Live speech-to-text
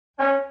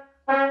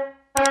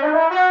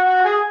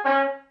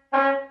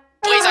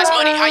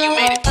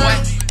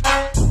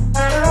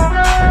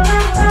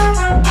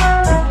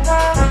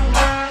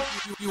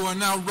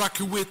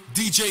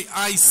DJ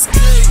ICEK.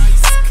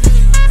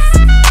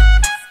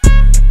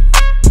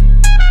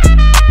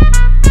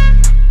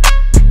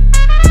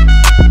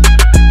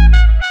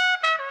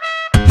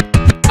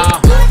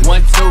 1,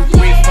 2, 3,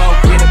 4,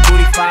 get a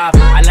booty 5.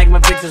 I like my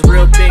bitches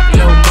real thick,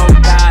 little more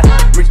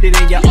thighs. Richer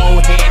than your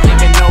old head,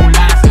 nigga, no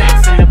lies.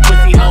 Stacks in the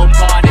pussy hole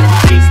part in the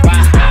big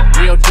spot.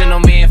 Real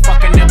gentleman,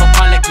 fucking never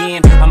call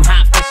again. I'm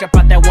hot, fresh up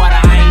out that water,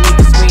 I ain't need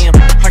to swim.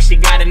 Hershey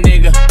got a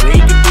nigga, where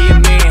he could be a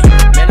man.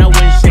 Man, I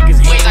wouldn't shake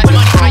his hand, but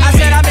I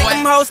said I make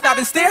them hoes stop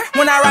and stare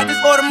when I ride this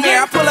Audemars.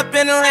 I pull up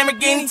in a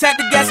Lamborghini, tap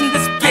the gas and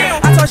disappear.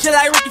 I talk shit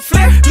like Ricky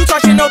Flair, you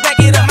talk shit, no back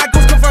it up. My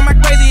goose come from my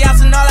crazy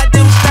house and all I do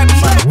is strap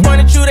them up.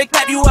 Point at you, they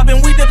clap you up and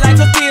we dip like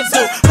tortillas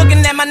too.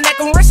 Looking at my neck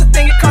and wrist, I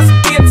think it costs a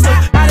kid too.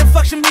 I done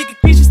fuck Meek,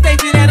 she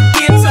staged it at a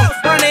kid too.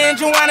 Run the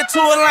engine, wind it to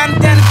a line,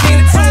 down the gene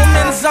to 2. I'm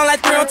in the zone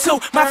like 3 on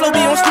 2. My flow be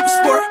on stupid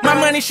sport, my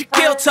money should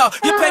kill talk.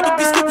 Your paper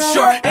be stupid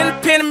short.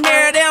 Independent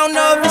mirror, they don't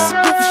know if it's a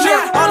group for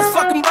sure. All this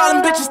fucking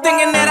ballin' bitches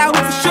thinking that I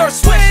whip for sure.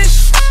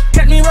 Swish,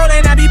 catch me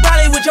rollin', I be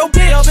bally with your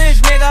bitch,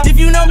 nigga. If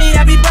you know me,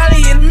 I be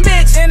bally in the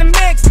mix,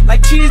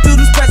 like cheese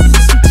doodles, presses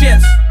and some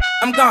chips.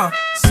 I'm gone,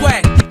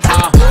 swag.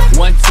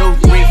 1, 2,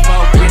 3, 4,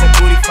 get a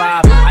booty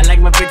 5. I like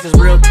my bitches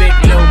real thick,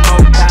 little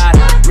more thighs.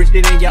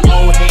 Richer than your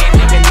old head,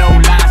 nigga, no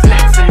lies.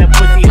 Stacks in the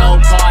pussy hole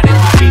part in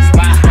the big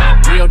spot.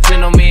 Real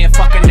gentleman,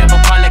 fucking never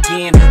call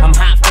again. I'm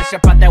hot, fresh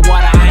up out that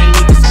water, I ain't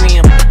need to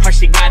swim.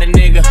 Hershey got a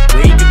nigga,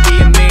 where he could be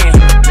a man.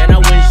 Man, I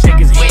wouldn't shake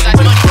his hand,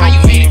 but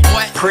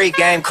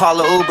pre-game,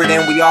 call a Uber,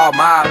 then we all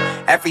mob.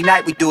 Every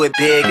night we do it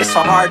big, it's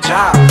a hard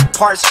job.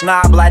 Part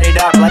snob, light it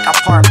up like a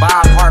part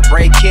Bob.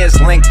 Heartbreak kids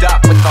linked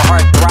up with the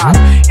heart throb.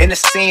 In the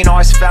scene,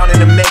 always found in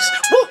the mix.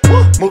 Woo,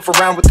 woo, move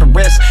around with the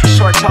wrist.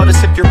 Short told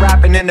us if you're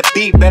rapping in the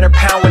beat, better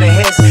pound when it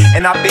hits.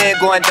 And I've been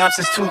going dumb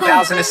since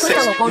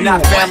 2006. You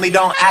not family,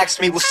 don't ask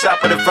me what's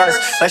up with a verse.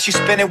 Unless you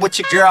spin it with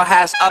your girl,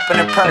 has up in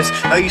her purse.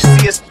 Oh, you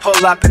see us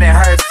pull up and it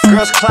hurts.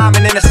 Girls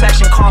climbing in the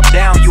section, calm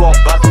down, you all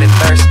bucking and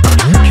thirst.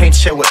 Can't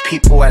chill with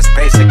people as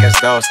basic as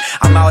those.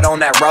 I'm out on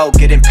that road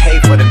getting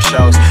paid for them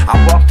shows. I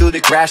walk through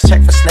the grass,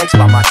 check for snakes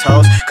by my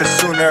toes. Cause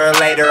sooner or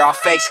later our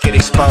fakes get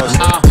exposed.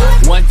 1,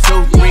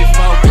 2, 3, 4,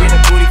 get a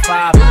booty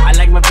 5. I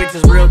like my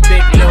bitches real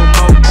thick, little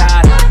more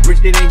thighs.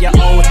 Richer than your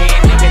old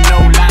head, nigga, no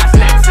lies.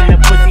 Stacks in the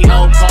pussy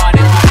hole part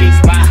in the big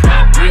spot.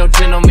 Real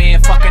gentleman,